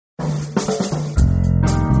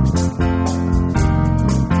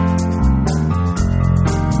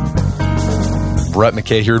Brett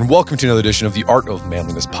McKay here, and welcome to another edition of the Art of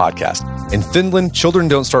Manliness podcast. In Finland, children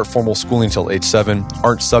don't start formal schooling until age 7,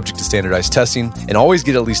 aren't subject to standardized testing, and always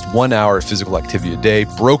get at least 1 hour of physical activity a day,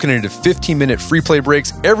 broken into 15-minute free play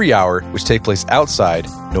breaks every hour, which take place outside,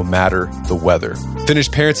 no matter the weather.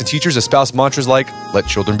 Finnish parents and teachers espouse mantras like, let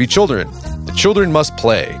children be children, the children must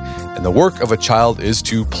play, and the work of a child is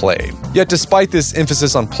to play. Yet despite this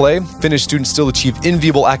emphasis on play, Finnish students still achieve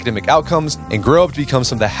enviable academic outcomes and grow up to become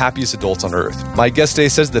some of the happiest adults on earth. My guest today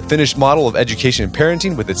says the Finnish model of education and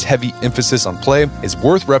parenting, with its heavy emphasis on play, is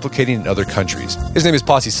worth replicating in other countries. His name is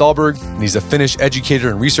Pasi Sahlberg, and he's a Finnish educator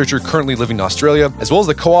and researcher currently living in Australia, as well as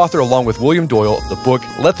the co-author, along with William Doyle, of the book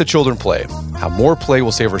Let the Children Play: How More Play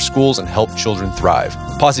Will Save Our Schools and Help Children Thrive.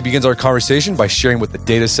 Pasi begins our conversation by sharing what the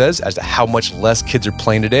data says as to how much less kids are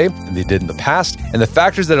playing today than they did in the past, and the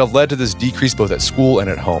factors that have led to this decrease both at school and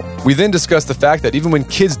at home. We then discuss the fact that even when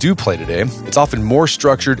kids do play today, it's often more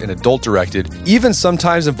structured and adult-directed, even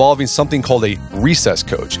sometimes involving something called a recess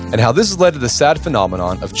coach, and how this has led to the sad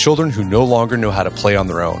phenomenon of children who no longer know how to play on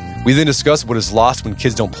their own. We then discuss what is lost when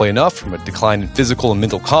kids don't play enough, from a decline in physical and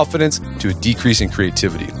mental confidence to a decrease in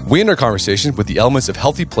creativity. We end our conversation with the elements of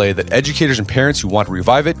healthy play that educators and parents who want to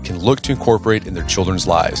revive it can look to incorporate in their children's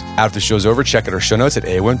lives. After the show's over, check out our show notes at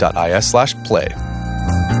aom.is/play.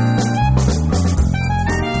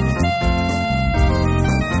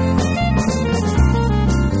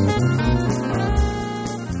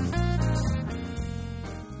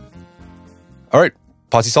 All right,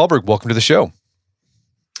 Pasi Sahlberg, welcome to the show.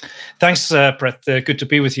 Thanks, Brett. Good to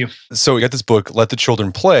be with you. So we got this book, Let the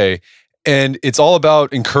Children Play, and it's all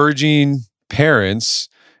about encouraging parents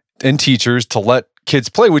and teachers to let kids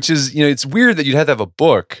play, which is, it's weird that you'd have to have a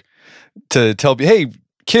book to tell you, hey,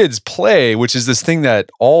 kids play, which is this thing that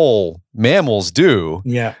all mammals do.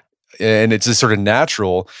 Yeah. And it's just sort of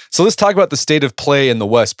natural. So let's talk about the state of play in the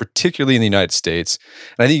West, particularly in the United States.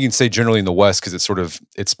 And I think you can say generally in the West because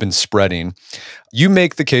it's been spreading. You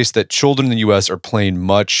make the case that children in the U.S. are playing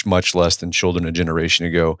much, much less than children a generation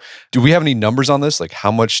ago. Do we have any numbers on this? Like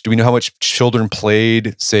do we know how much children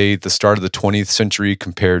played, say, the start of the 20th century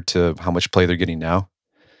compared to how much play they're getting now?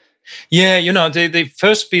 Yeah, the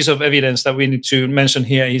first piece of evidence that we need to mention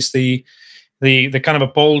here is the kind of a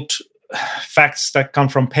bold facts that come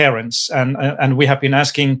from parents. And we have been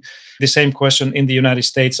asking the same question in the United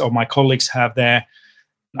States, or my colleagues have there.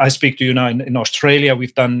 I speak to you now in Australia.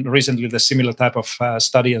 We've done recently the similar type of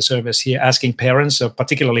study and service here, asking parents,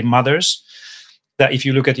 particularly mothers, that if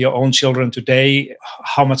you look at your own children today,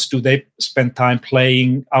 how much do they spend time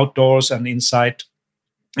playing outdoors and inside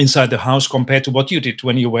the house compared to what you did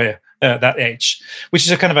when you were that age, which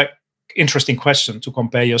is a kind of a interesting question to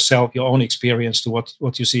compare yourself, your own experience, to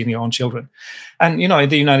what you see in your own children. And, in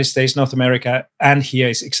the United States, North America, and here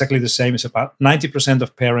is exactly the same. It's about 90%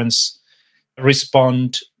 of parents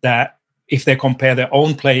respond that if they compare their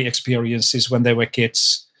own play experiences when they were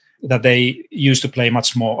kids, that they used to play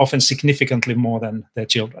much more, often significantly more than their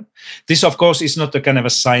children. This, of course, is not the kind of a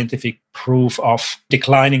scientific proof of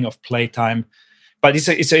declining of playtime, but it's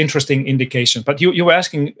an interesting indication. But you're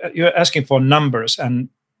asking for numbers, and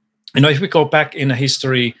if we go back in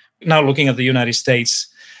history, now looking at the United States,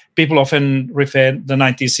 people often refer the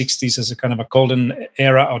 1960s as a kind of a golden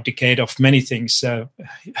era or decade of many things,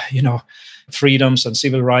 freedoms and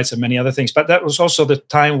civil rights and many other things. But that was also the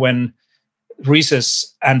time when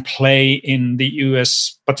recess and play in the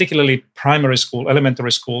US, particularly primary school,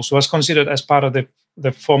 elementary schools, was considered as part of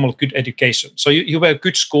the formal good education. So you were a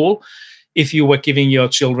good school if you were giving your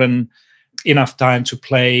children enough time to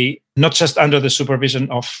play, not just under the supervision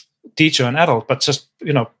of teacher and adult, but just,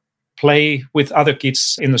 play with other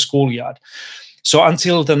kids in the schoolyard. So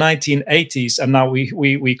until the 1980s, and now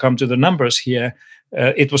we come to the numbers here,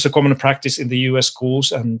 it was a common practice in the US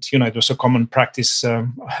schools, and, it was a common practice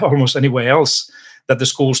almost anywhere else, that the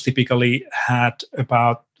schools typically had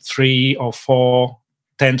about 3 or 4,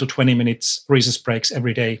 10 to 20 minutes recess breaks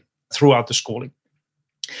every day throughout the schooling.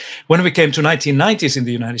 When we came to 1990s in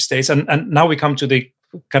the United States, and now we come to the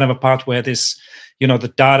kind of a part where this,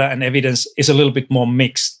 the data and evidence is a little bit more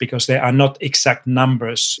mixed because there are not exact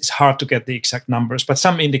numbers. It's hard to get the exact numbers, but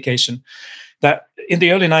some indication that in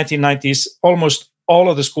the early 1990s, almost all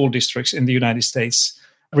of the school districts in the United States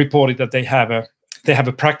reported that they have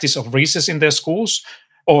a practice of recess in their schools,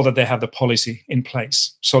 or that they have the policy in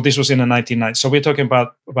place. So this was in the 1990s. So we're talking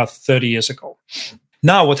about 30 years ago.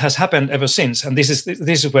 Now, what has happened ever since, and this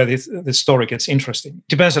is where the story gets interesting.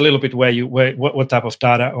 Depends a little bit what type of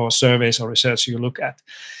data or surveys or research you look at.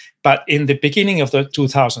 But in the beginning of the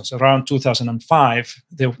 2000s, around 2005,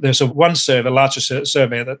 there's a larger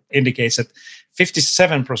survey that indicates that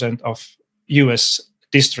 57% of US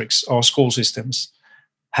districts or school systems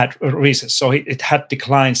had recess. So it had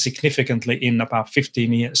declined significantly in about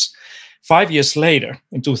 15 years. 5 years later,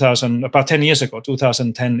 in 2000, about 10 years ago,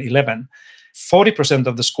 2010-11, 40%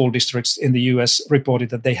 of the school districts in the US reported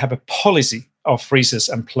that they have a policy of recess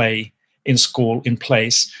and play in school in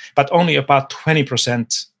place, but only about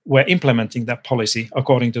 20% were implementing that policy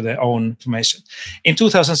according to their own information. In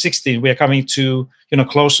 2016, we are coming to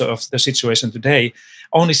closer of the situation today.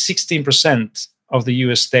 Only 16% of the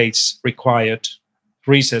US states required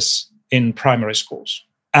recess in primary schools.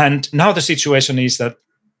 And now the situation is that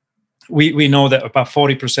we know that about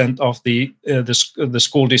 40% of the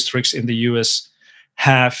school districts in the US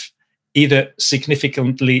have either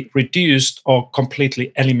significantly reduced or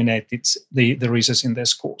completely eliminated the recess in their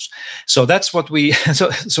schools. So that's what we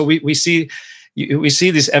see. We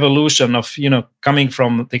see this evolution of coming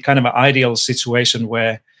from the kind of ideal situation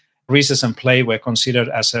where recess and play were considered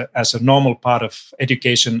as a normal part of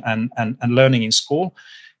education and learning in school,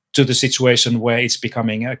 to the situation where it's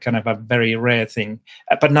becoming a kind of a very rare thing.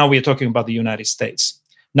 But now we are talking about the United States.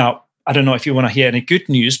 Now, I don't know if you want to hear any good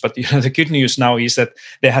news, but the good news now is that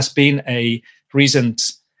there has been a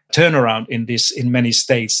recent turnaround in this in many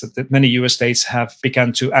states. That many US states have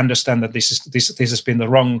begun to understand that this has been the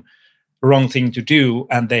wrong thing to do,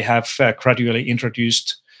 and they have gradually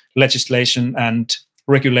introduced legislation and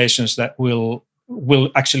regulations that will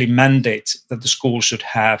actually mandate that the school should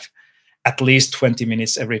have at least 20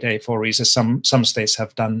 minutes every day for recess. Some states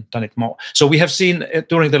have done it more. So we have seen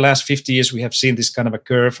during the last 50 years, we have seen this kind of a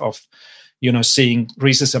curve of, seeing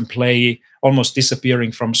recess and play almost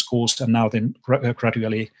disappearing from schools, and now then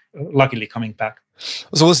gradually, luckily coming back.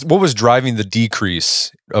 So what was driving the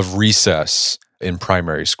decrease of recess in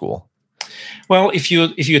primary school? Well, if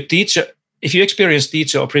you experience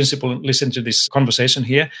teacher or principal and listen to this conversation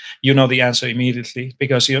here, you know the answer immediately,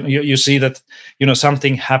 because you see that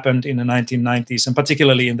something happened in the 1990s, and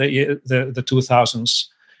particularly in the 2000s,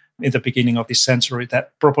 in the beginning of this century,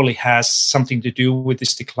 that probably has something to do with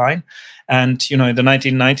this decline. And in the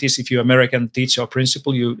 1990s, if you're American teacher or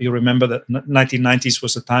principal, you remember that 1990s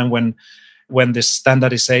was a time when the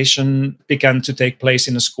standardization began to take place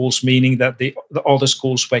in the schools, meaning that all the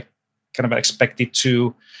schools were kind of expected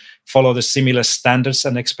to follow the similar standards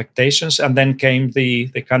and expectations. And then came the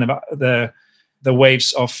kind of the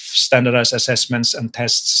waves of standardized assessments and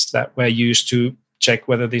tests that were used to check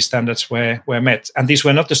whether these standards were met. And these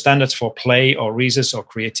were not the standards for play or recess or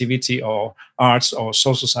creativity or arts or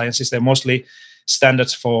social sciences. They're mostly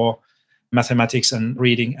standards for mathematics and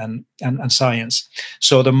reading and science.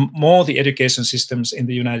 So the more the education systems in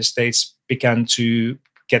the United States began to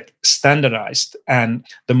get standardized, and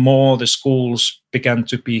the more the schools began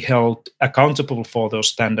to be held accountable for those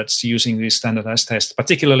standards using these standardized tests,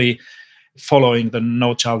 particularly following the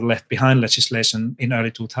No Child Left Behind legislation in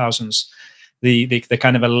early 2000s, the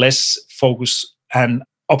kind of a less focus and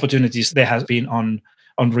opportunities there has been on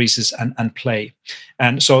recess and play.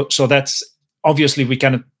 And so that's obviously we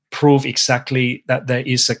cannot prove exactly that there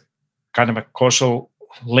is a kind of a causal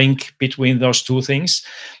link between those two things,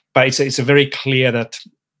 but it's a very clear that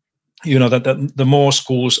that the more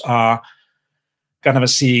schools are kind of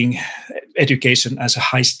seeing education as a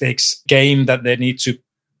high stakes game that they need to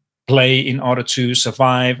play in order to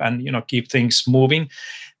survive and keep things moving,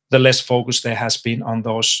 the less focus there has been on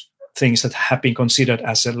those things that have been considered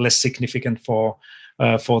as less significant for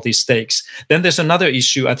these stakes. Then there's another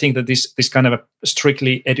issue. I think that this kind of a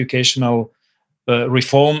strictly educational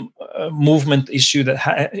reform movement issue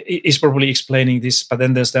that is probably explaining this. But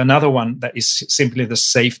then there's another one that is simply the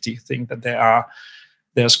safety thing, that there are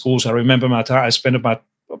schools. I remember I spent about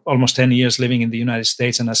almost 10 years living in the United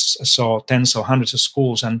States, and I saw tens or hundreds of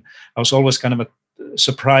schools, and I was always kind of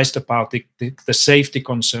surprised about the safety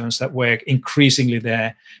concerns that were increasingly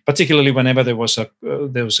there, particularly whenever there was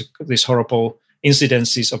this horrible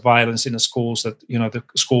incidences of violence in the schools, that the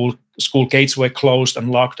school gates were closed and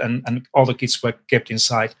locked, and all the kids were kept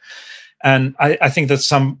inside. And I think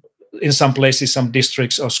that in some places, some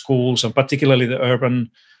districts or schools, and particularly the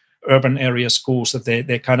urban area schools, that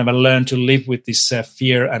they kind of learn to live with this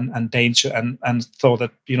fear and danger, and thought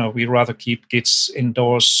that we'd rather keep kids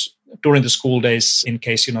indoors during the school days in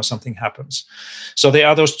case something happens. So there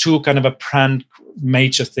are those two kind of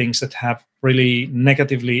major things that have really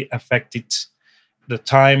negatively affected the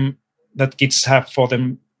time that kids have for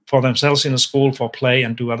themselves in the school, for play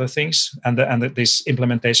and do other things, and this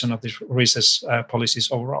implementation of these recess policies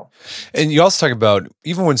overall. And you also talk about,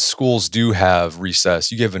 even when schools do have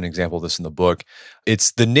recess, you give an example of this in the book,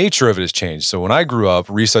 it's the nature of it has changed. So when I grew up,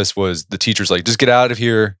 recess was the teacher's like, just get out of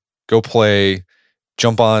here, go play,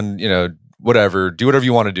 jump on, whatever, do whatever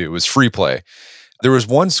you want to do. It was free play. There was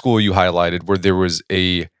one school you highlighted where there was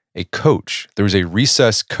a coach. There was a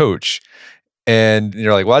recess coach. And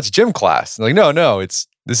you're like, well, that's gym class. And like, no,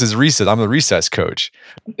 this is recess. I'm the recess coach.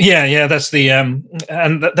 Yeah, that's the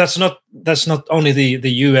and that's not only the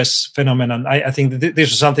US phenomenon. I think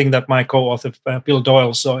this is something that my co-author Bill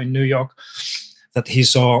Doyle saw in New York, that he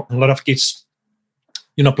saw a lot of kids,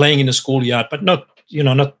 playing in the schoolyard, but not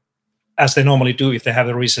as they normally do if they have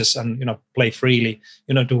a recess and play freely,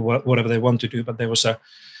 do whatever they want to do. But there was an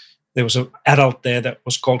adult there that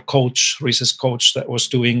was called recess coach, that was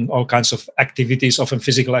doing all kinds of activities, often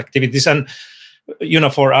physical activities. And,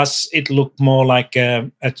 for us, it looked more like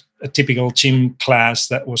a typical gym class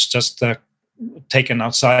that was just taken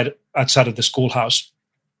outside of the schoolhouse.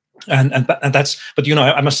 And that's, but,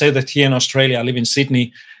 I must say that here in Australia, I live in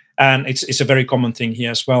Sydney, and it's a very common thing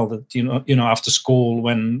here as well, that, after school,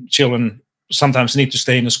 when children sometimes need to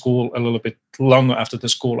stay in the school a little bit longer after the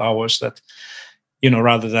school hours, that,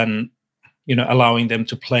 rather than, allowing them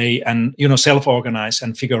to play and, self-organize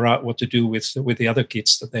and figure out what to do with the other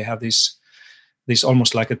kids, that they have these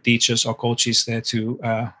almost like a teachers or coaches there to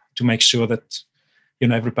make sure that,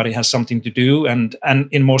 everybody has something to do. And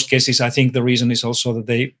in most cases, I think the reason is also that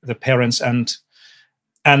the parents and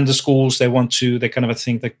the schools, they kind of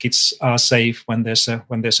think that kids are safe when there's an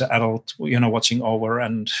adult, watching over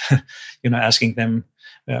and, asking them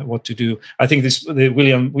what to do. I think the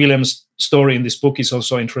William's story in this book is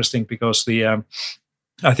also interesting because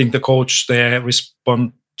I think the coach there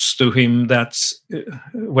responds to him that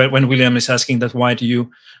when William is asking that why do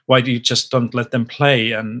you just don't let them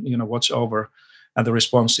play and watch over, and the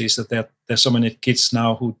response is that there's so many kids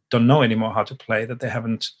now who don't know anymore how to play, that they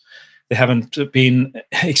haven't been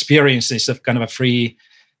experiencing this kind of a free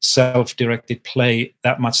self-directed play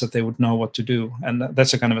that much that they would know what to do, and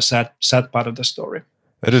that's a kind of a sad part of the story.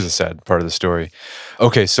 That is a sad part of the story.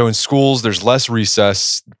 Okay, so in schools, there's less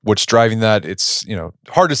recess. What's driving that? It's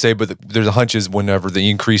hard to say, but there's a hunch is whenever the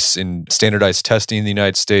increase in standardized testing in the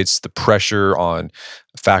United States, the pressure on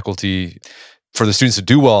faculty for the students to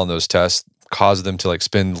do well on those tests cause them to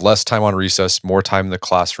spend less time on recess, more time in the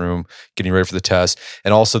classroom, getting ready for the test,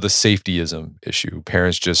 and also the safetyism issue.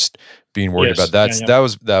 Parents just being worried about that. Yeah.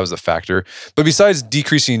 That was a factor. But besides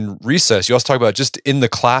decreasing recess, you also talk about just in the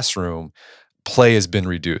classroom, play has been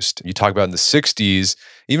reduced. You talk about in the 60s,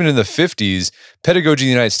 even in the 50s, pedagogy in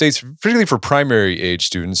the United States, particularly for primary age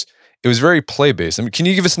students, it was very play-based. I mean, can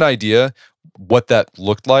you give us an idea what that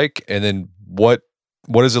looked like? And then what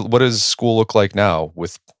does school look like now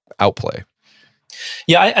without play?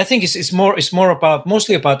 Yeah, I think it's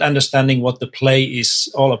mostly about understanding what the play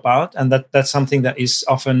is all about. And that's something that is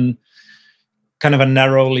often kind of a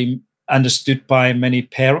narrowly understood by many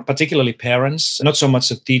parents, particularly parents, not so much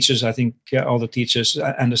the teachers. I think all the teachers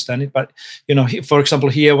understand it. But, for example,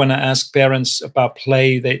 here when I ask parents about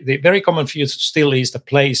play, the very common view still is that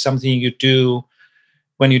play is something you do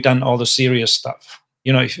when you've done all the serious stuff.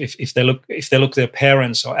 If they look at their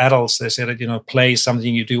parents or adults, they say that, play is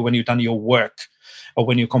something you do when you've done your work or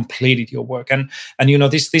when you completed your work. And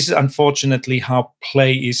this is unfortunately how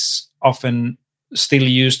play is often still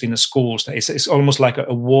used in the schools. It's almost like an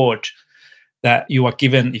award that you are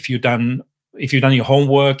given if you've done your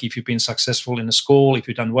homework, if you've been successful in the school, if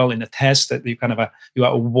you've done well in a test, that you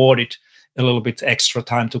are awarded a little bit extra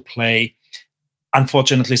time to play.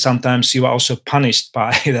 Unfortunately, sometimes you are also punished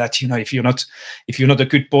by that. If you're not a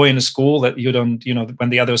good boy in the school, that you don't, when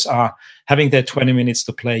the others are having their 20 minutes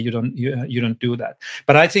to play, you don't do that.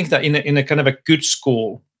 But I think that in a kind of a good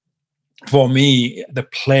school, for me, the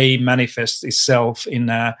play manifests itself in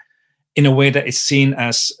a way that is seen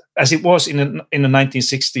as it was in the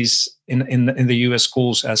 1960s in the US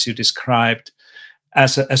schools, as you described,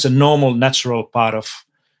 as a normal, natural part of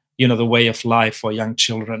the way of life for young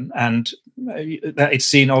children, and that it's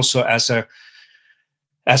seen also as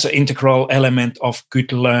an integral element of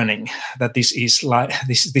good learning. That this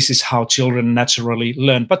is how children naturally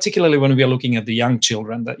learn, particularly when we are looking at the young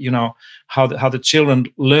children. That how the children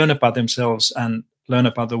learn about themselves and learn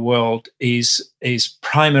about the world is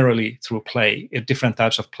primarily through play, different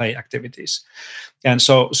types of play activities. And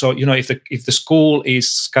so if the school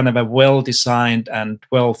is kind of a well designed and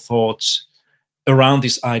well thought around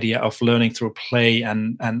this idea of learning through play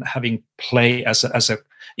and having play as a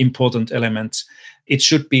important element, it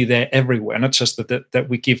should be there everywhere. Not just that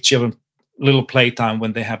we give children little playtime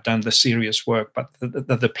when they have done the serious work, but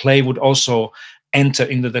that the play would also enter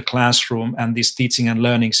into the classroom and these teaching and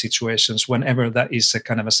learning situations whenever that is a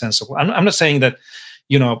kind of a sensible. I'm not saying that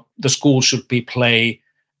the school should be play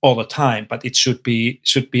all the time, but it should be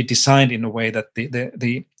designed in a way that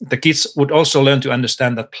the kids would also learn to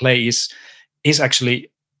understand that play is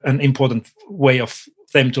actually an important way of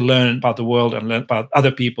them to learn about the world and learn about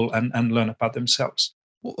other people and learn about themselves.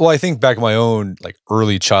 Well, I think back in my own like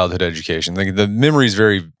early childhood education, like the memory is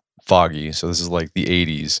very foggy. So this is like the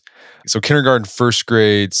 80s. So kindergarten, first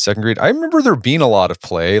grade, second grade, I remember there being a lot of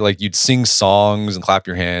play. Like you'd sing songs and clap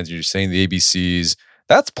your hands. You're saying the ABCs.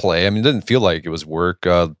 That's play. I mean, it didn't feel like it was work.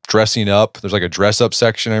 Dressing up. There's like a dress up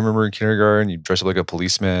section. I remember in kindergarten, you dress up like a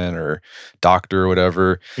policeman or doctor or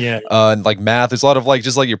whatever. Yeah. And like math, there's a lot of like,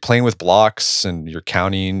 just like you're playing with blocks and you're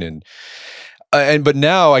counting but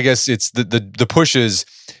now I guess it's the push is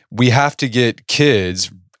we have to get kids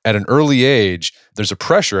at an early age. There's a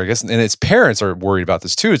pressure, I guess, and its parents are worried about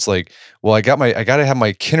this too. It's like, well, I got to have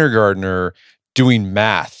my kindergartner doing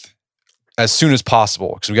math as soon as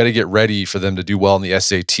possible because we got to get ready for them to do well in the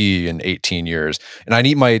SAT in 18 years. And I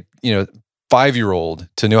need my, 5-year-old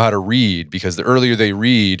to know how to read because the earlier they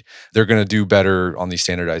read, they're going to do better on these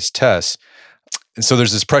standardized tests. And so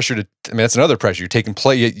there's this pressure that's another pressure. You're taking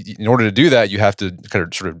play. In order to do that, you have to kind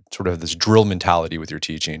of sort of have this drill mentality with your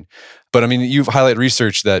teaching. But I mean, you've highlighted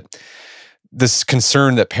research that this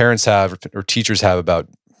concern that parents have or teachers have about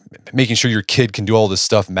making sure your kid can do all this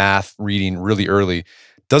stuff, math, reading really early,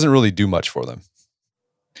 doesn't really do much for them.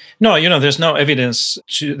 No, there's no evidence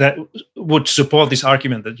that would support this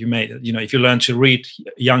argument that you made. If you learn to read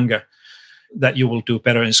younger, that you will do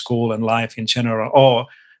better in school and life in general, or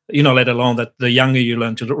let alone that the younger you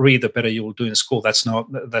learn to read, the better you will do in school. That's not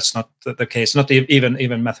the case. Not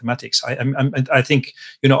even mathematics. I think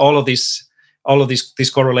all of these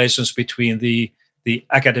correlations between the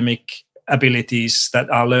academic abilities that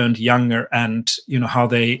are learned younger and how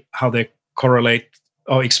they correlate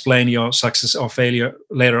or explain your success or failure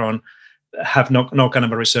later on have no kind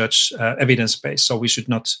of a research evidence base. So we should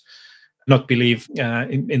not believe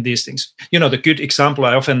in these things. The good example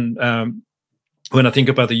I often when I think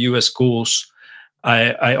about the US schools,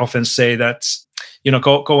 I often say that,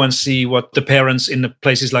 go and see what the parents in the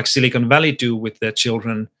places like Silicon Valley do with their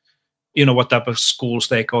children, what type of schools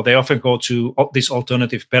they go. They often go to this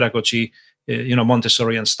alternative pedagogy,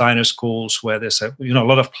 Montessori and Steiner schools where there's a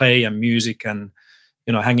lot of play and music and,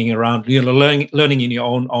 hanging around, learning in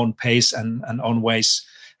your own pace and own ways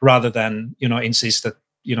rather than, insist that,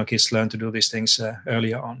 kids learn to do these things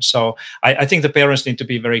earlier on. So I think the parents need to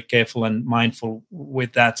be very careful and mindful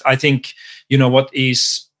with that. I think, what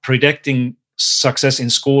is predicting success in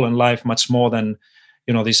school and life much more than,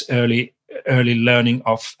 this early learning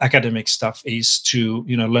of academic stuff is to,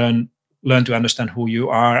 learn to understand who you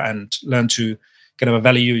are and learn to kind of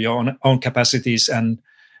value your own capacities and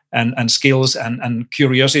skills and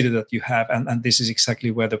curiosity that you have. And this is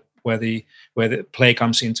exactly where the play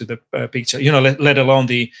comes into the picture. Let alone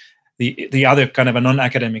the other kind of a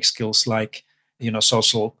non-academic skills like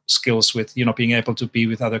social skills with being able to be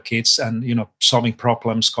with other kids and solving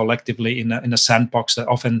problems collectively in a sandbox that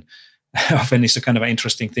often is a kind of an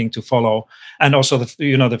interesting thing to follow, and also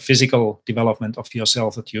the physical development of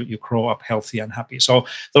yourself, that you grow up healthy and happy. So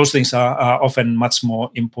those things are often much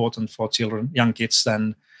more important for children, young kids,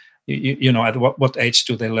 than at what age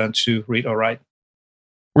do they learn to read or write.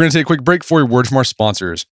 We're going to take a quick break for a word from our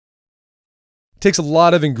sponsors. It takes a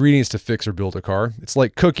lot of ingredients to fix or build a car. It's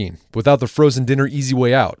like cooking, but without the frozen dinner easy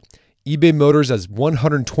way out. eBay Motors has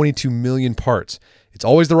 122 million parts. It's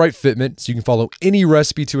always the right fitment, so you can follow any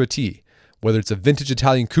recipe to a T. Whether it's a vintage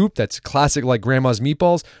Italian coupe that's classic like grandma's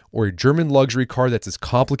meatballs, or a German luxury car that's as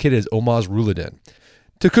complicated as Oma's Rouladen.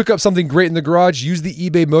 To cook up something great in the garage, use the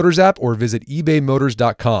eBay Motors app or visit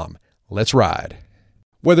ebaymotors.com. Let's ride.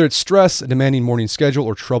 Whether it's stress, a demanding morning schedule,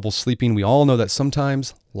 or trouble sleeping, we all know that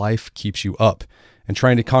sometimes life keeps you up. And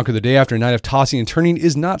trying to conquer the day after a night of tossing and turning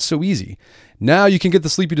is not so easy. Now you can get the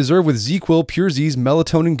sleep you deserve with ZzzQuil Pure Z's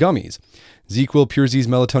Melatonin Gummies. ZzzQuil Pure Z's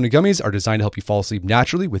Melatonin Gummies are designed to help you fall asleep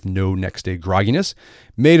naturally with no next-day grogginess.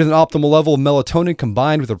 Made with an optimal level of melatonin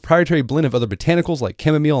combined with a proprietary blend of other botanicals like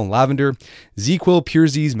chamomile and lavender, ZzzQuil Pure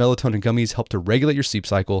Z's Melatonin Gummies help to regulate your sleep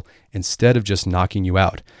cycle instead of just knocking you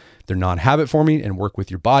out. They're non-habit forming and work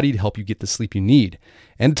with your body to help you get the sleep you need.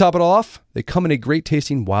 And to top it all off, they come in a great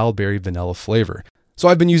tasting wild berry vanilla flavor. So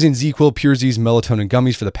I've been using ZzzQuil Pure Z's Melatonin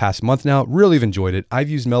Gummies for the past month now. Really have enjoyed it. I've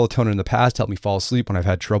used melatonin in the past to help me fall asleep when I've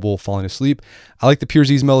had trouble falling asleep. I like the Pure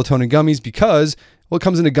Z's Melatonin Gummies because, well, it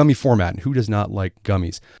comes in a gummy format, and who does not like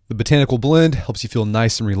gummies? The botanical blend helps you feel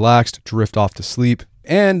nice and relaxed, drift off to sleep,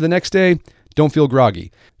 and the next day, don't feel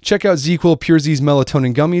groggy. Check out ZzzQuil Pure Z's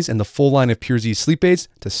Melatonin Gummies and the full line of Pure Z sleep aids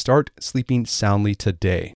to start sleeping soundly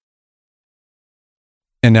today.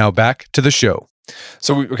 And now back to the show.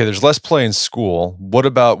 So, there's less play in school. What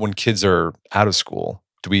about when kids are out of school?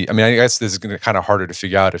 I guess this is kind of harder to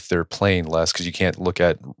figure out if they're playing less because you can't look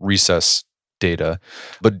at recess data.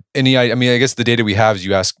 But I guess the data we have is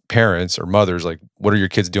you ask parents or mothers, like, what are your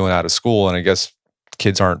kids doing out of school? And I guess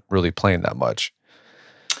kids aren't really playing that much.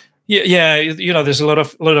 Yeah. There's a lot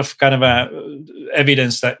of kind of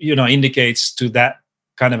evidence that indicates to that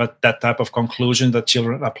kind of that type of conclusion that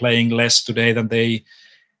children are playing less today than they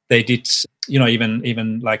did,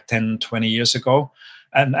 even like 10, 20 years ago.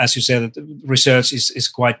 And as you said, research is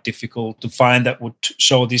quite difficult to find that would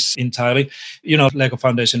show this entirely. Lego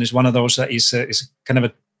Foundation is one of those that is kind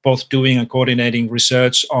of both doing and coordinating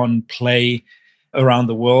research on play around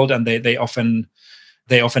the world, and they often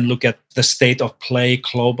look at the state of play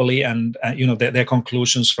globally, and their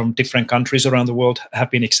conclusions from different countries around the world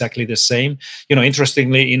have been exactly the same.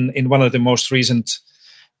 Interestingly, in one of the most recent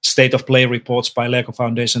state of play reports by Lego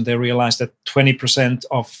Foundation, they realized that 20%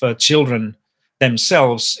 of children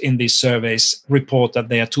themselves in these surveys report that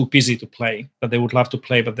they are too busy to play, that they would love to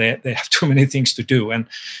play, but they have too many things to do. And,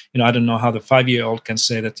 I don't know how the 5-year-old can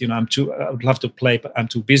say that, I would love to play, but I'm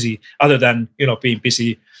too busy, other than, being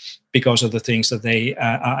busy because of the things that they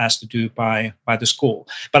are asked to do by the school.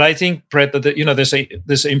 But I think, Brett, that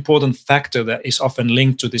there's an important factor that is often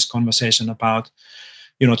linked to this conversation about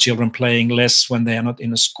children playing less when they are not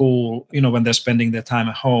in a school, when they're spending their time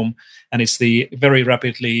at home. And it's the very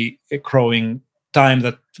rapidly growing time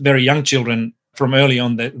that very young children from early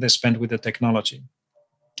on they spend with the technology.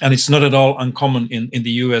 And it's not at all uncommon in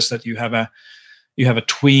the US that you have a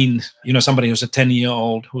tween, somebody who's a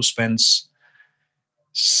 10-year-old who spends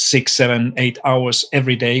 6, 7, 8 hours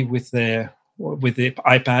every day with the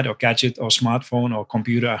iPad or gadget or smartphone or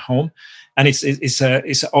computer at home. And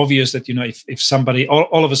it's obvious that, if somebody,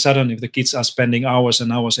 all of a sudden, if the kids are spending hours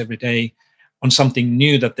and hours every day on something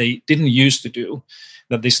new that they didn't used to do,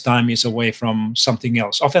 that this time is away from something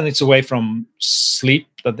else. Often it's away from sleep,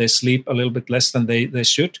 that they sleep a little bit less than they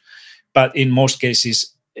should. But in most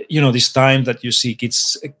cases, this time that you see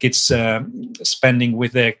kids spending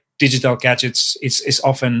with their digital gadgets, is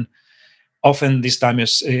often this time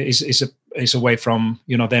is away from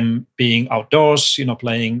them being outdoors,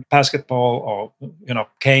 playing basketball or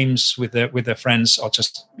games with their friends, or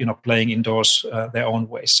just playing indoors their own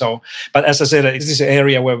way. So, but as I said, it is an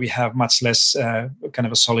area where we have much less kind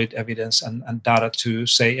of a solid evidence and data to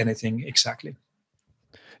say anything exactly.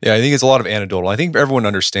 Yeah, I think it's a lot of anecdotal. I think everyone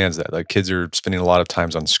understands that. Like, kids are spending a lot of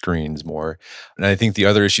times on screens more. And I think the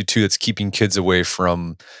other issue too that's keeping kids away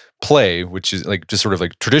from play, which is like just sort of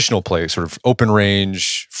like traditional play, sort of open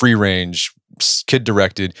range, free range, kid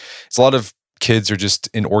directed. It's a lot of kids are just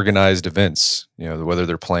in organized events, whether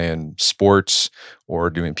they're playing sports or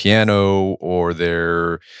doing piano or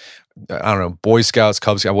they're, I don't know, Boy Scouts,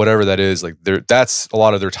 Cub Scouts, whatever that is. Like, that's a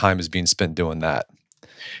lot of their time is being spent doing that.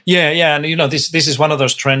 Yeah, and this is one of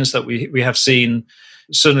those trends that we have seen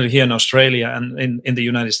certainly here in Australia and in the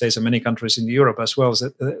United States and many countries in Europe as well. Is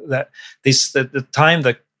that the time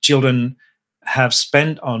that children have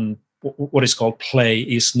spent on what is called play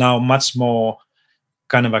is now much more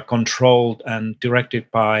kind of a controlled and directed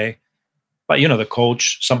by the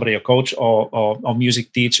coach, a coach or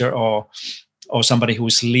music teacher or somebody who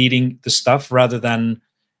is leading the stuff, rather than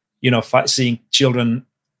seeing children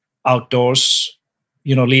outdoors,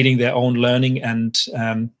 leading their own learning and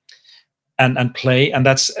play. And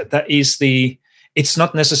it's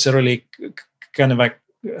not necessarily kind of a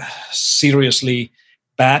seriously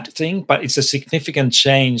bad thing, but it's a significant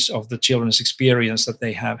change of the children's experience that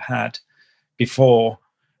they have had before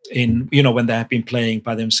in when they have been playing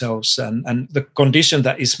by themselves. And the condition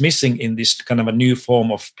that is missing in this kind of a new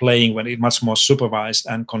form of playing, when it's much more supervised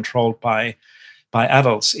and controlled by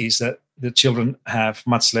adults, is that the children have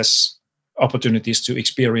much less opportunities to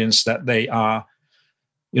experience that they are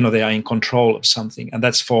in control of something. And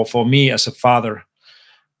that's for me as a father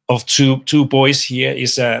of two boys here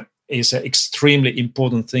is an extremely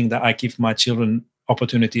important thing, that I give my children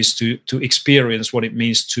opportunities to experience what it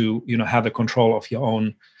means to have the control of your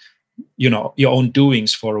own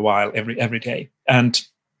doings for a while every day. And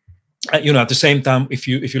at the same time, if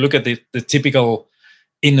you look at the typical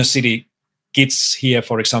inner city kids here,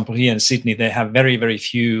 for example, here in Sydney, they have very, very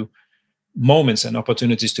few moments and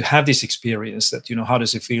opportunities to have this experience. That how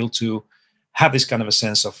does it feel to have this kind of a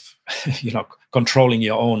sense of controlling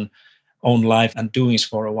your own life and doings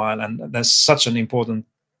for a while. And that's such an important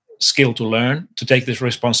skill to learn, to take this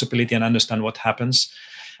responsibility and understand what happens.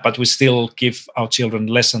 But we still give our children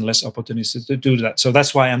less and less opportunities to do that. So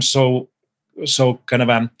that's why I'm so kind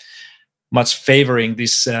of much favoring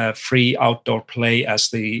this free outdoor play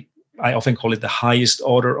as I often call it the highest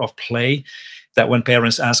order of play. That when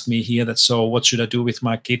parents ask me here so what should I do with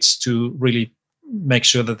my kids to really make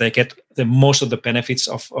sure that they get the most of the benefits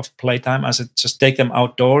of playtime. I said, just take them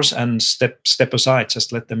outdoors and step aside.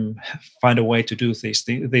 Just let them find a way to do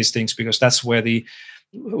these things, because that's where the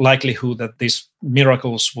likelihood that these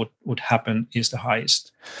miracles would happen is the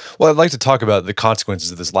highest. Well, I'd like to talk about the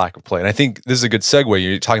consequences of this lack of play. And I think this is a good segue.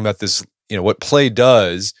 You're talking about this, what play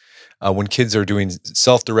does when kids are doing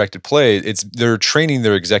self-directed play. They're training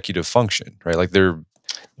their executive function, right? Like they're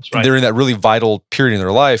in that really vital period in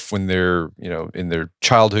their life when they're, in their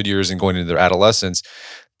childhood years and going into their adolescence.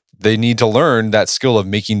 They need to learn that skill of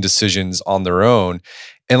making decisions on their own.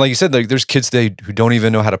 And like you said, like there's kids today who don't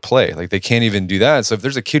even know how to play. Like they can't even do that. So if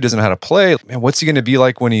there's a kid who doesn't know how to play, man, what's he going to be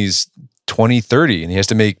like when he's 20, 30 and he has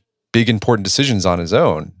to make big, important decisions on his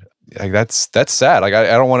own? Like that's sad. Like I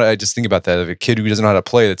don't want to, I just think about that. If a kid who doesn't know how to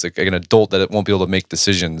play, that's like an adult that won't be able to make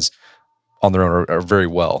decisions on their own or very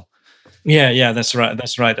well. Yeah, that's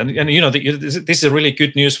right. And this is really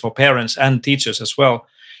good news for parents and teachers as well,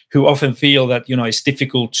 who often feel that,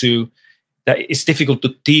 it's difficult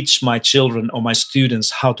to teach my children or my students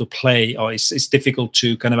how to play, or it's difficult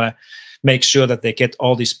to kind of make sure that they get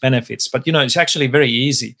all these benefits. But, it's actually very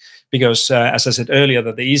easy, because as I said earlier,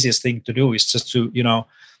 that the easiest thing to do is just to,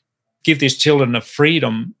 give these children a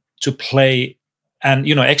freedom to play and,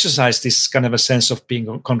 exercise this kind of a sense of being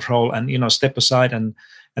in control and, step aside and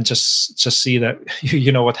just see that,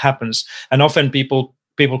 what happens. And often people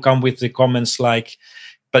come with the comments like,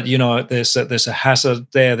 but there's a hazard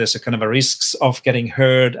there. There's a kind of a risks of getting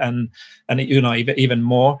hurt, and even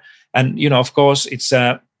more. And of course, it's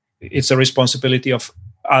a responsibility of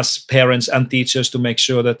us parents and teachers to make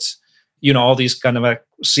sure that all these kind of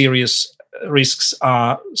serious risks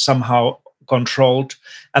are somehow controlled.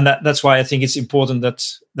 And that's why I think it's important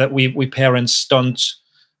that we parents don't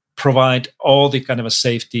provide all the kind of a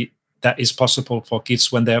safety that is possible for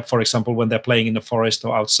kids when they're, for example, when they're playing in the forest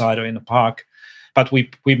or outside or in a park. But we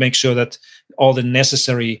make sure that all the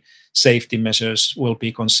necessary safety measures will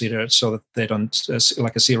be considered so that they don't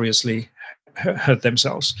seriously hurt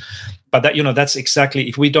themselves. But that's exactly,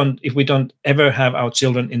 if we don't ever have our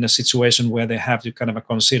children in a situation where they have to kind of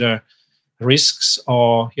consider risks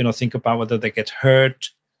or think about whether they get hurt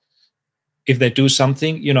if they do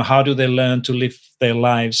something, how do they learn to live their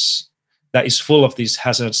lives that is full of these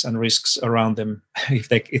hazards and risks around them if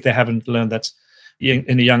they haven't learned that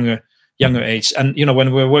in a younger age. And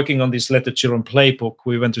when we're working on this Let the Children Play book,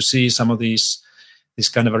 we went to see some of these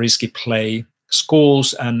kind of a risky play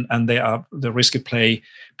schools, and they are the risky play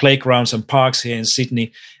playgrounds and parks here in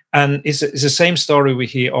Sydney. And it's the same story we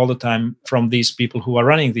hear all the time from these people who are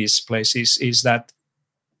running these places, is that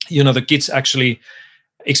the kids actually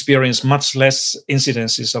experience much less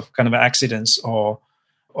incidences of kind of accidents or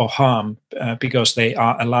harm because they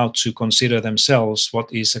are allowed to consider themselves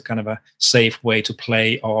what is a kind of a safe way to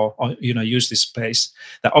play or use this space.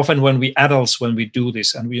 That often when we adults, when we do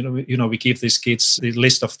this and we give these kids the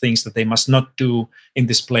list of things that they must not do in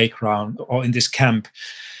this playground or in this camp,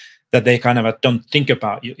 that they kind of don't think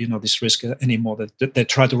about this risk anymore. That they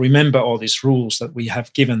try to remember all these rules that we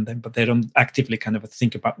have given them, but they don't actively kind of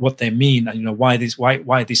think about what they mean and why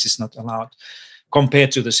this is not allowed.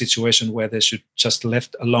 Compared to the situation where they should just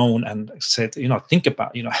left alone and said, think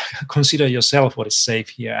about, consider yourself what is safe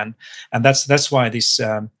here, and that's why this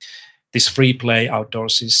free play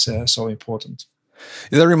outdoors is so important.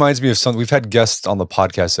 Yeah, that reminds me of something. We've had guests on the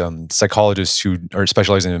podcast, psychologists who are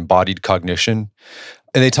specializing in embodied cognition,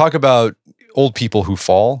 and they talk about old people who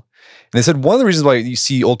fall. And they said one of the reasons why you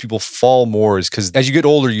see old people fall more is because as you get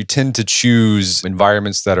older, you tend to choose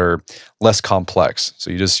environments that are less complex. So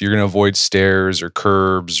you're going to avoid stairs or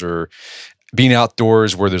curbs or being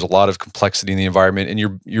outdoors where there's a lot of complexity in the environment. And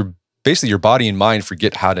you're basically, your body and mind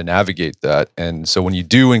forget how to navigate that. And so when you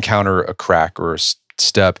do encounter a crack or a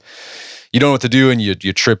step, you don't know what to do and you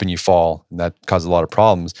trip and you fall, and that causes a lot of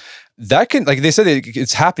problems. That can, like they said,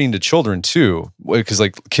 it's happening to children too, because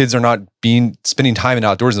like kids are not spending time in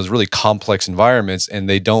outdoors in those really complex environments, and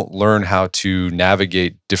they don't learn how to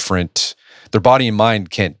navigate their body and mind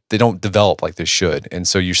they don't develop like they should. And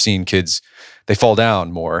so you're seeing kids, they fall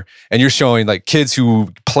down more, and you're showing like kids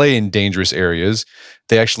who play in dangerous areas,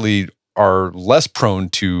 they actually are less prone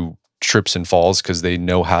to trips and falls because they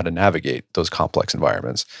know how to navigate those complex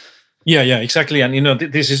environments. Yeah, exactly. And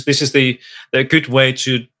this is the good way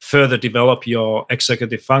to further develop your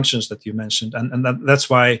executive functions that you mentioned, and that's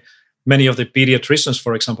why many of the pediatricians,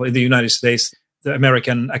 for example, in the United States, the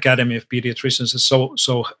American Academy of Pediatricians is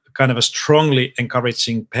so kind of a strongly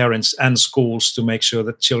encouraging parents and schools to make sure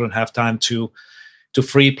that children have time to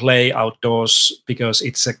free play outdoors, because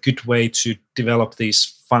it's a good way to develop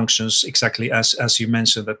these functions exactly as you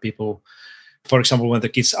mentioned, that people For example, when the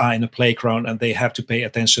kids are in a playground and they have to pay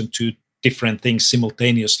attention to different things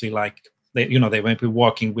simultaneously, like they might be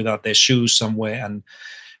walking without their shoes somewhere, and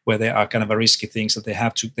where there are kind of a risky things that they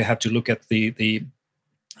have to look at the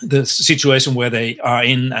situation where they are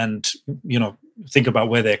in, and think about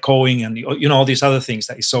where they're going, and all these other things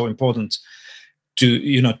that is so important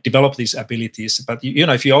to develop these abilities. But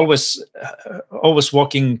if you're always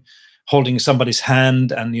walking, holding somebody's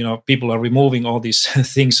hand, and people are removing all these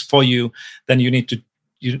things for you, then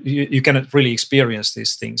you cannot really experience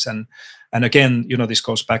these things. And again, this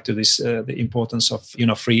goes back to this the importance of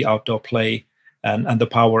free outdoor play and the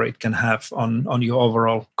power it can have on your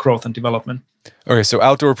overall growth and development. Okay, so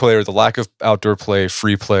outdoor play, or the lack of outdoor play,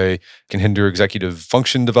 free play, can hinder executive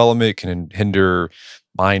function development, can hinder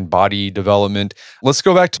mind-body development. Let's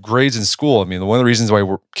go back to grades in school. I mean, one of the reasons why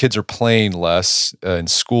kids are playing less in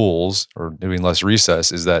schools or doing less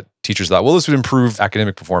recess is that teachers thought, well, this would improve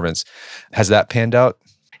academic performance. Has that panned out?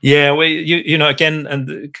 Yeah, well, again,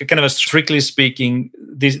 and kind of strictly speaking,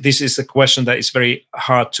 this is a question that is very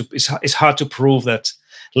hard to. It's hard to prove that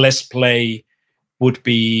less play would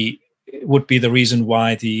be the reason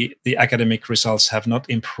why the academic results have not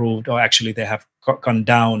improved, or actually they have gone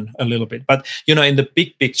down a little bit. But in the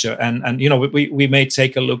big picture, and we may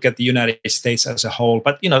take a look at the United States as a whole,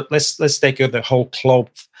 but let's take the whole globe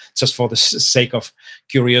just for the sake of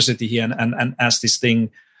curiosity here, and ask this thing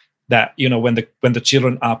that when the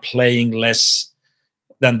children are playing less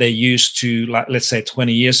than they used to, like, let's say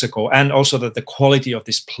 20 years ago, and also that the quality of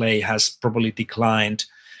this play has probably declined,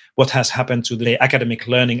 what has happened to the academic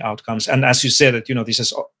learning outcomes? And as you said, that this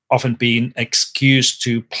has often been excused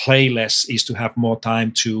to play less is to have more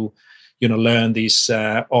time to learn these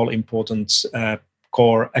all important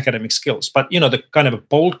core academic skills. But the kind of a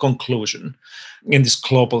bold conclusion in this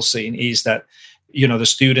global scene is that the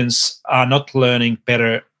students are not learning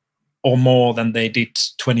better or more than they did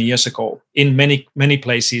 20 years ago. In many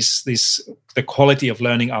places, the quality of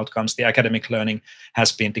learning outcomes, the academic learning,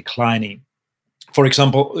 has been declining. For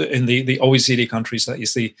example, in the OECD countries, that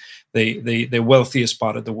is the wealthiest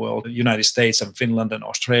part of the world, the United States and Finland and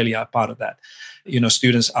Australia are part of that.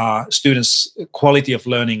 Students' quality of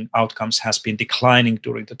learning outcomes has been declining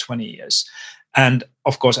during the 20 years. And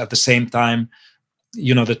of course, at the same time,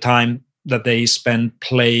 the time that they spend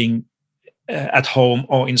playing at home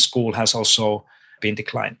or in school has also been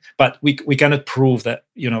declined. But we cannot prove that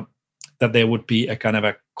that there would be a kind of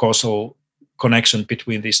a causal connection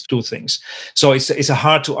between these two things. So it's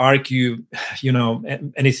hard to argue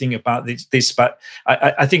anything about this. But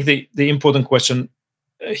I think the important question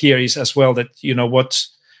here is as well that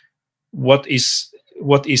what is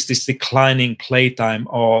this declining playtime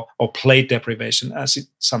or play deprivation, as it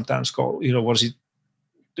sometimes called? What is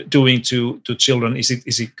it doing to children? Is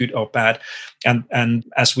it good or bad? And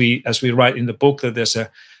as we write in the book, that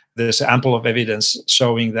there's ample of evidence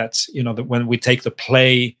showing that that when we take the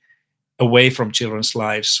play away from children's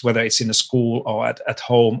lives, whether it's in a school or at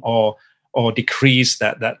home, or decrease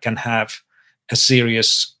that can have a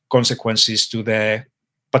serious consequences to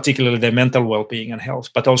particularly their mental well-being and health,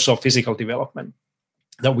 but also physical development.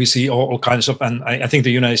 That we see all kinds of, and I think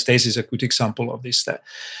the United States is a good example of this, that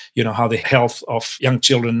how the health of young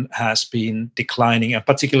children has been declining, and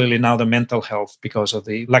particularly now the mental health, because of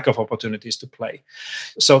the lack of opportunities to play.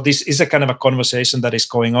 So this is a kind of a conversation that is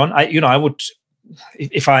going on. I would,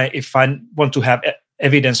 if I want to have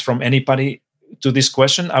evidence from anybody to this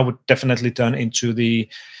question, I would definitely turn into the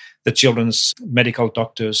children's medical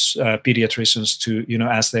doctors, pediatricians, to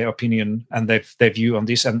ask their opinion and their view on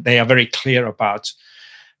this, and they are very clear about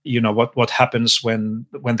what happens when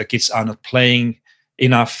the kids are not playing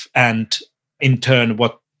enough, and in turn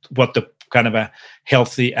what the kind of a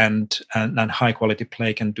healthy and high quality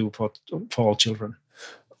play can do for all children.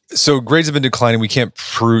 So grades have been declining.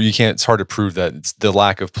 It's hard to prove that it's the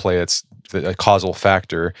lack of play that's a causal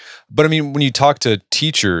factor. But I mean, when you talk to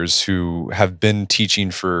teachers who have been teaching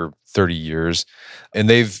for 30 years, and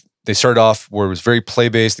they started off where it was very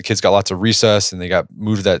play-based, the kids got lots of recess, and they got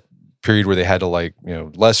moved to that period where they had to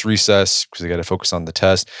less recess because they got to focus on the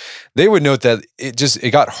test. They would note that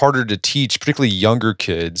it got harder to teach, particularly younger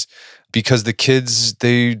kids, because the kids,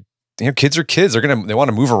 kids are kids. They want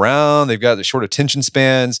to move around. They've got the short attention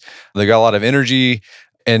spans. They got a lot of energy,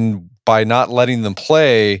 and by not letting them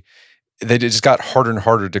play, they just got harder and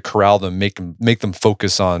harder to corral them, make them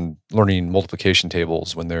focus on learning multiplication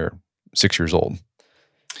tables when they're 6 years old.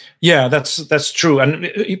 Yeah, that's true.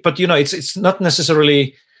 But it's not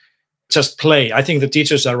necessarily just play. I think the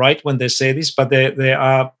teachers are right when they say this, but there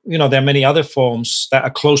are many other forms that are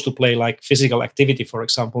close to play, like physical activity, for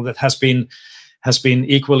example, that has been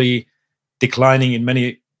equally declining in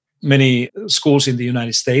many schools in the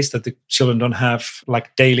United States that the children don't have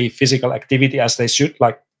like daily physical activity as they should,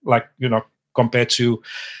 like compared to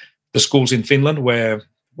the schools in Finland where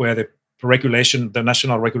the regulation, the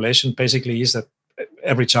national regulation basically is that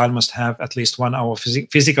every child must have at least 1 hour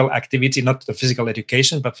physical activity, not the physical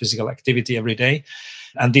education, but physical activity every day.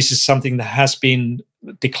 And this is something that has been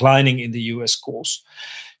declining in the US schools.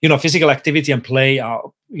 Physical activity and play are,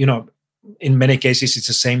 in many cases it's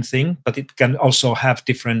the same thing, but it can also have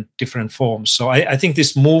different forms. So I think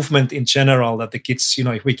this movement in general that the kids,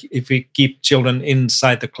 if we keep children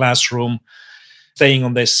inside the classroom, staying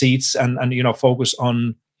on their seats and focus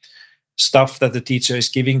on stuff that the teacher is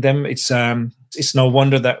giving them, it's no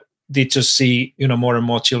wonder that teachers see more and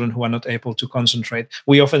more children who are not able to concentrate.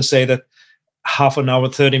 We often say that half an hour,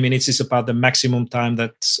 30 minutes is about the maximum time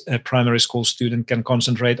that a primary school student can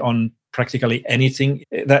concentrate on practically anything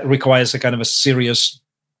that requires a kind of a serious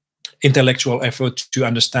intellectual effort to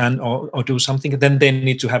understand or do something. Then they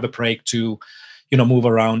need to have a break to move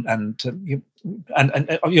around and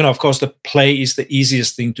of course the play is the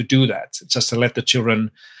easiest thing to do that, just to let the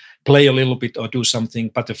children play a little bit or do something,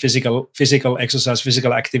 but the physical exercise,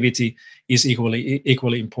 physical activity is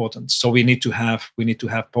equally important. So we need to have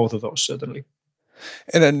both of those, certainly.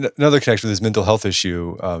 And then another connection with this mental health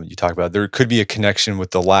issue you talk about, there could be a connection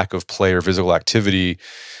with the lack of play or physical activity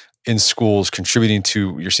in schools contributing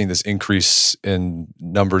to, you're seeing this increase in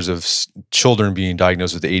numbers of children being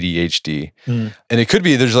diagnosed with ADHD. And it could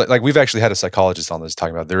be, there's like we've actually had a psychologist on this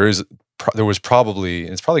talking about, there was probably,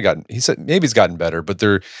 and it's probably gotten, he said maybe it's gotten better, but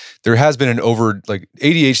there has been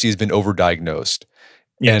ADHD has been overdiagnosed.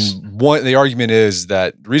 Yes. And the argument is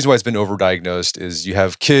that the reason why it's been overdiagnosed is you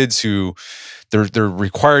have kids who they're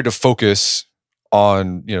required to focus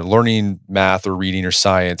on learning math or reading or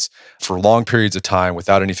science for long periods of time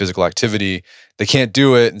without any physical activity. They can't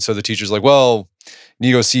do it, and so the teacher's like, well, you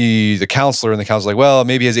need to go see the counselor, and the counselor's like, well,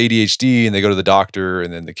 maybe he has ADHD, and they go to the doctor,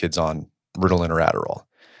 and then the kid's on Ritalin or Adderall.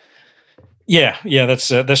 Yeah,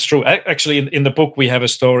 that's true. Actually, in the book we have a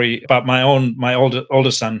story about my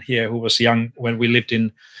older son here, who was young when we lived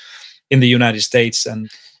in the United States, and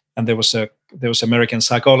there was American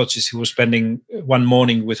psychologist who was spending one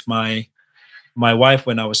morning with my wife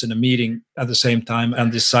when I was in a meeting at the same time,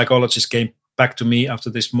 and this psychologist came back to me after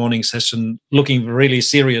this morning session looking really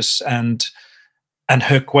serious, and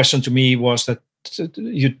her question to me was that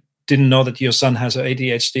you didn't know that your son has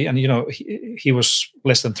ADHD, and he was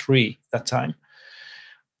less than 3 that time.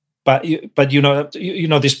 But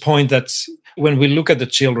this point that when we look at the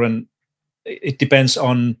children, it depends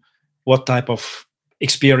on what type of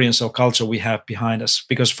experience or culture we have behind us.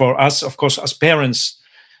 Because for us, of course, as parents,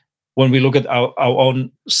 when we look at our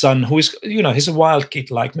own son, who is, he's a wild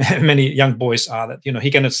kid like many young boys are, that,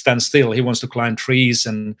 he cannot stand still. He wants to climb trees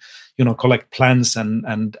and, collect plants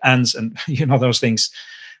and ants and, those things,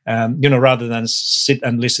 rather than sit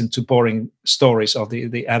and listen to boring stories of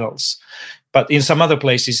the adults. But in some other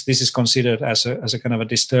places, this is considered as a kind of a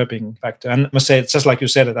disturbing factor. And I must say, just like you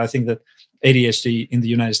said it, I think that ADHD in the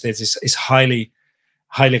United States is highly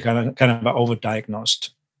kind of overdiagnosed.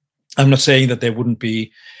 I'm not saying that there wouldn't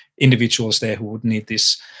be individuals there who would need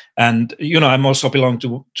this. And, I'm also belong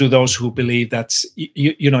to those who believe that,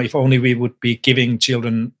 if only we would be giving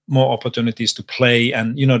children more opportunities to play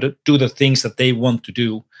and, to do the things that they want to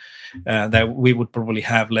do, that we would probably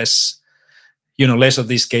have less of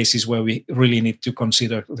these cases where we really need to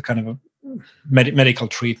consider the kind of a medical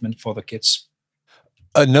treatment for the kids.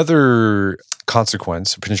 Another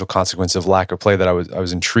potential consequence of lack of play that I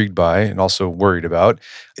was intrigued by and also worried about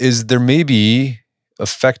is there may be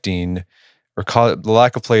affecting the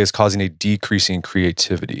lack of play is causing a decrease in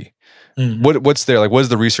creativity. Mm-hmm. What's there? Like, what does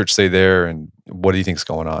the research say there, and what do you think is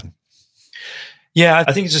going on? Yeah,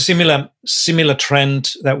 I think it's a similar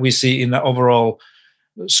trend that we see in the overall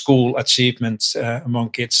school achievements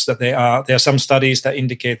among kids. That there are some studies that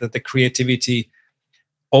indicate that the creativity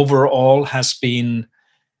overall has been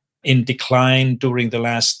in decline during the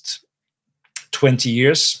last 20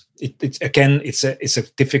 years. It's a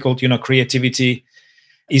difficult, creativity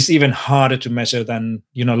is even harder to measure than,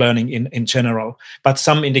 learning in general. But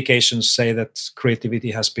some indications say that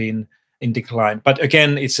creativity has been in decline. But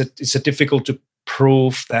again, it's a difficult to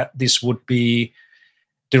prove that this would be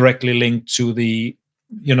directly linked to the,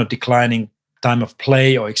 declining time of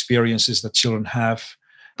play or experiences that children have,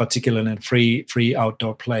 particularly in free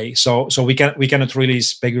outdoor play. So we cannot really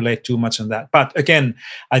speculate too much on that. But again,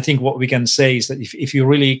 I think what we can say is that if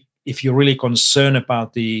you're really concerned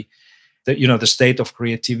about the state of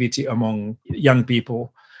creativity among young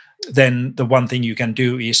people, then the one thing you can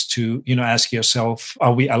do is to ask yourself: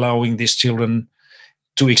 are we allowing these children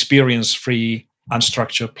to experience free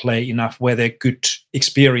unstructured play enough where they could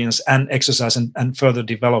experience and exercise and further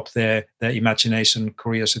develop their imagination,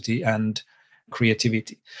 curiosity, and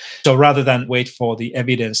creativity. So rather than wait for the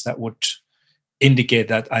evidence that would indicate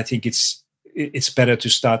that, I think it's better to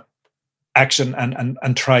start action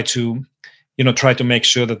and try to make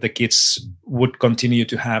sure that the kids would continue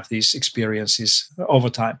to have these experiences over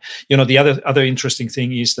time. The other interesting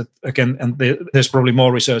thing is that, again, and there's probably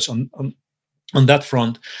more research on that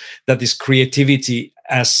front, that this creativity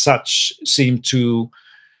as such seem to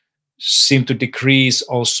decrease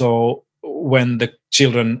also when the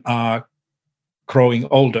children are growing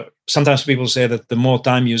older. Sometimes people say that the more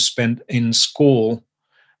time you spend in school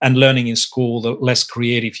and learning in school, the less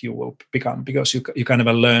creative you will become, because you kind of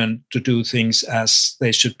learn to do things as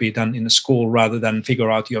they should be done in a school rather than figure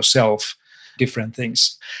out yourself different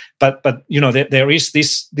things. But there is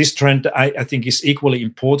this trend I think is equally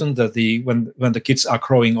important, that when the kids are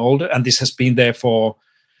growing older, and this has been there for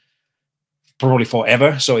probably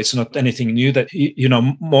forever, so it's not anything new, that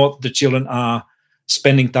more the children are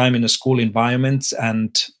spending time in a school environment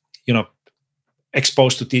and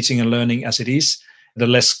exposed to teaching and learning as it is, the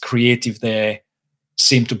less creative they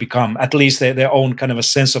seem to become. At least their own kind of a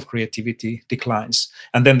sense of creativity declines.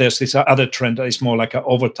 And then there's this other trend that is more like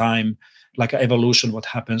over time, like an evolution, what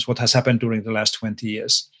has happened during the last 20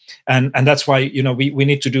 years. And that's why, we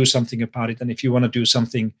need to do something about it. And if you want to do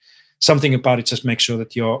something about it, just make sure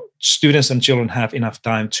that your students and children have enough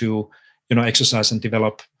time to, exercise and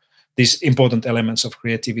develop these important elements of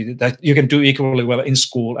creativity that you can do equally well in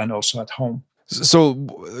school and also at home. So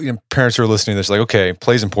parents who are listening to this, like, okay,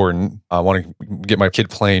 play's important. I want to get my kid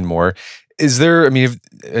playing more. Is there,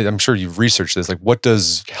 I'm sure you've researched this, like, what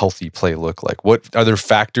does healthy play look like? What are there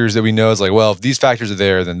factors that we know is like, well, if these factors are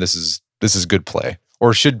there, then this is good play?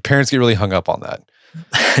 Or should parents get really hung up on that?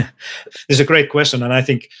 This is a great question. And I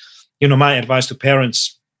think, my advice to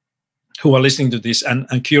parents who are listening to this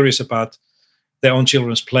and curious about their own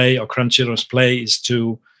children's play or grandchildren's play is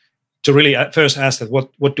to really first ask that,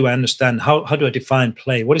 what do I understand? How do I define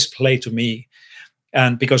play? What is play to me?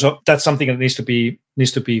 And because that's something that needs to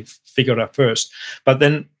be figured out first. But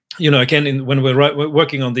then, again, when we're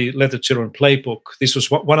working on the Let the Children Play book, this was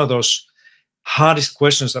one of those hardest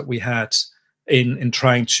questions that we had in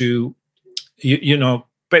trying to,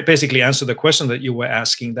 basically answer the question that you were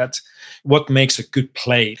asking, that what makes a good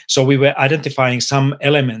play? So we were identifying some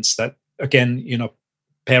elements that, again,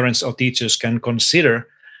 parents or teachers can consider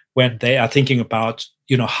when they are thinking about,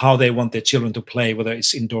 how they want their children to play, whether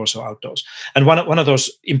it's indoors or outdoors. And one of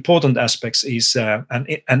those important aspects is,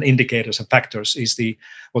 and indicators and factors, is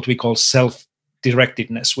what we call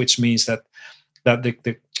self-directedness, which means that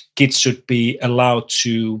the kids should be allowed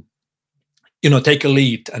to, take a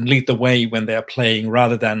lead and lead the way when they are playing,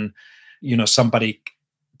 rather than, somebody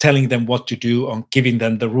telling them what to do or giving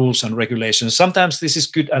them the rules and regulations. Sometimes this is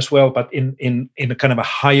good as well, but in a kind of a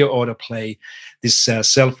higher order play, this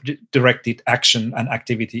self-directed action and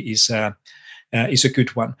activity is a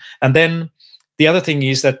good one. And then the other thing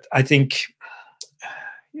is that I think,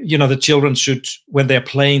 the children should, when they're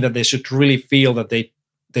playing, that they should really feel that they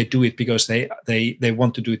do it because they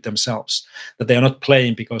want to do it themselves, that they are not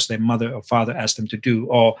playing because their mother or father asked them to do,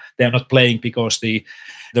 or they're not playing because the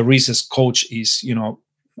recess coach is,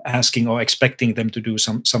 asking or expecting them to do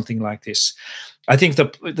something like this. I think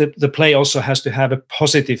the play also has to have a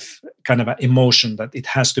positive kind of emotion, that it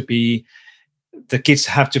has to be, the kids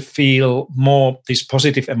have to feel more these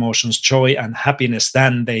positive emotions, joy and happiness,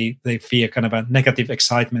 than they fear kind of a negative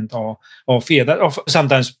excitement or fear that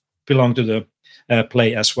sometimes belong to the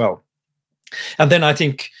play as well. And then I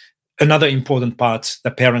think another important part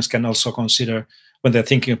that parents can also consider when they're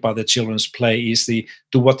thinking about their children's play is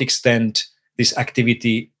to what extent this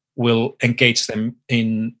activity will engage them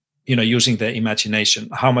in, using their imagination.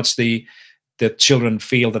 How much the children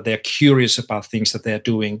feel that they're curious about things that they're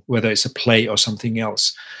doing, whether it's a play or something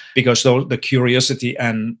else. Because the curiosity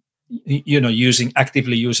and,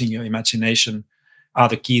 actively using your imagination are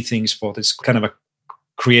the key things for this kind of a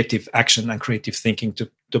creative action and creative thinking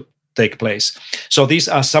to take place. So these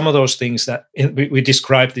are some of those things that we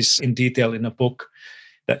describe this in detail in a book,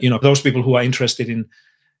 that, those people who are interested in,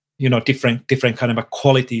 different kind of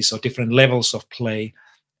qualities or different levels of play.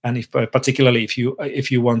 And particularly if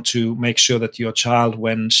you want to make sure that your child,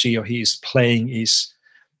 when she or he is playing, is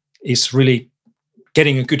really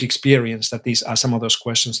getting a good experience, that these are some of those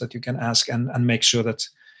questions that you can ask and make sure that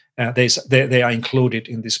they are included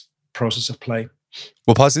in this process of play.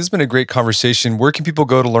 Well, Pasi, this has been a great conversation. Where can people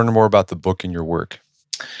go to learn more about the book and your work?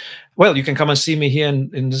 Well, you can come and see me here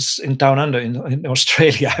in Down Under in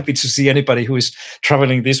Australia. Happy to see anybody who is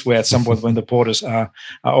traveling this way at some point when the borders are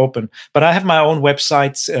open. But I have my own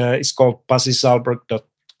website. It's called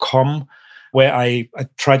pasisahlberg.com, where I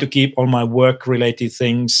try to keep all my work-related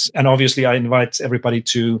things. And obviously, I invite everybody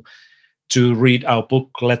to read our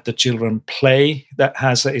book, Let the Children Play. That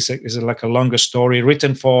is like a longer story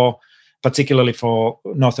written particularly for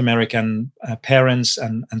North American parents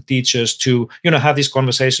and teachers to, have these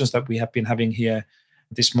conversations that we have been having here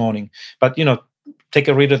this morning. But, take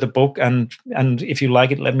a read of the book, and if you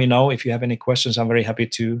like it, let me know. If you have any questions, I'm very happy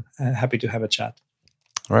to have a chat.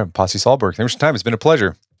 All right, Pasi Sahlberg, thanks for your time. It's been a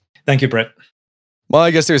pleasure. Thank you, Brett. My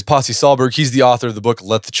guest there is Pasi Sahlberg. He's the author of the book,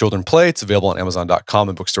 Let the Children Play. It's available on Amazon.com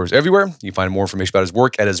and bookstores everywhere. You can find more information about his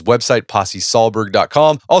work at his website,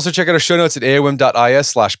 pasisahlberg.com. Also, check out our show notes at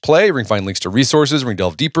aom.is/play, where you can find links to resources where we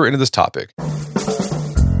delve deeper into this topic.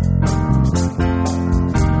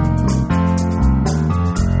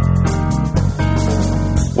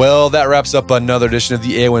 Well, that wraps up another edition of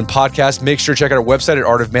the AON podcast. Make sure to check out our website at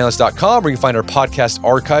artofmanliness.com, where you can find our podcast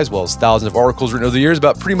archives, as well as thousands of articles written over the years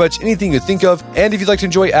about pretty much anything you think of. And if you'd like to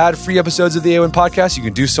enjoy ad-free episodes of the AON podcast, you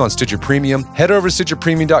can do so on Stitcher Premium. Head over to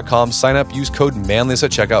stitcherpremium.com, sign up, use code manliness at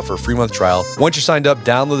checkout for a free month trial. Once you're signed up,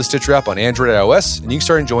 download the Stitcher app on Android or iOS, and you can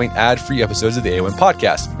start enjoying ad-free episodes of the AON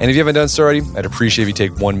podcast. And if you haven't done so already, I'd appreciate if you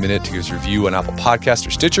take 1 minute to give us a review on Apple Podcasts or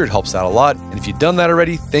Stitcher. It helps out a lot. And if you've done that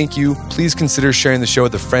already, thank you. Please consider sharing the show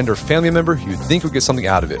with a friend or family member who you think would get something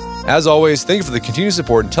out of it. As always, thank you for the continued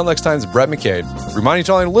support. Until next time, it's Brett McKay, reminding you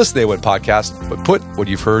to not only listen to the AON podcast, but put what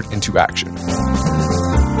you've heard into action.